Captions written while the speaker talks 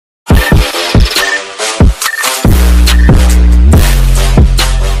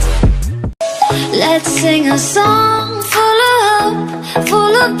a song full of hope,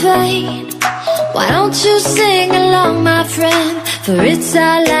 full of pain. Why don't you sing along, my friend, for it's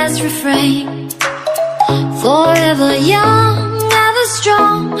our last refrain. Forever young, ever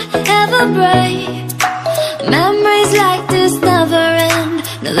strong, ever brave. Memories like this never end,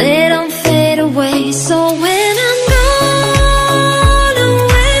 no, they don't fade away. So when I'm gone, oh,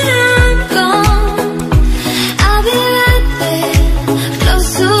 when I'm gone, I'll be right there, close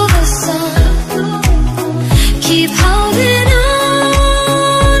to the sun. Keep holding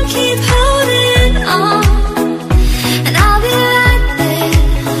on, keep holding on, and I'll be right there,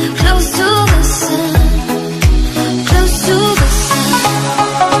 close to the sun, close to the sun.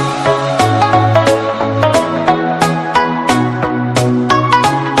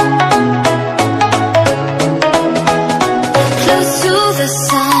 Close to the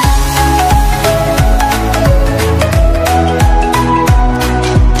sun.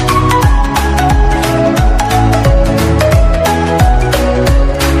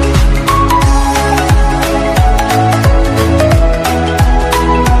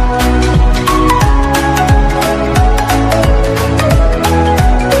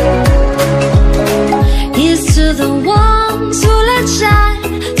 Here's to the ones who let shine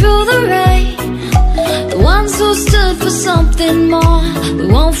through the rain, the ones who stood for something more. We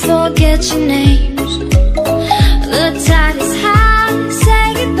won't forget your names. The tide is high, say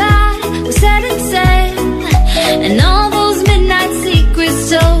goodbye, we're setting sail, and all those midnight secrets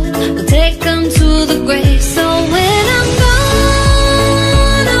told, we'll take them to the grave. So when I'm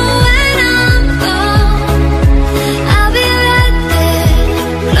gone, oh, when I'm gone, I'll be right there,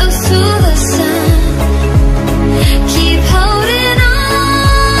 close to the sun. Keep holding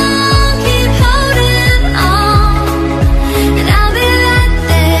on, keep holding on, and I'll be right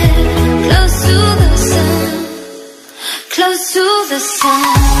there, close to the sun, close to the sun.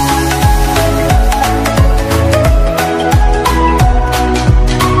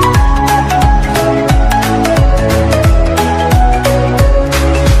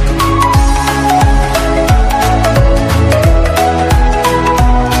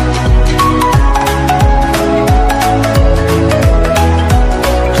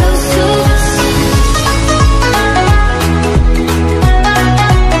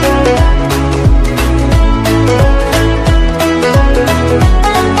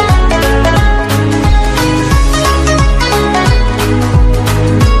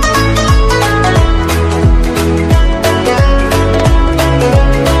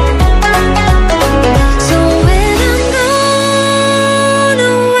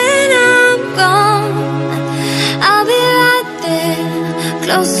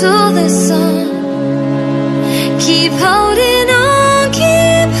 Close to the sun. Keep holding on,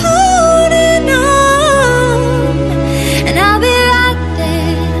 keep holding on, and I'll be right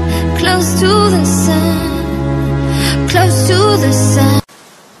there, close to the sun, close to the sun.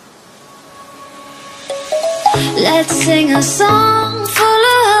 Let's sing a song full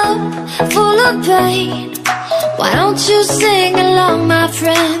of hope, full of pain. Why don't you sing along, my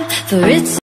friend, for it's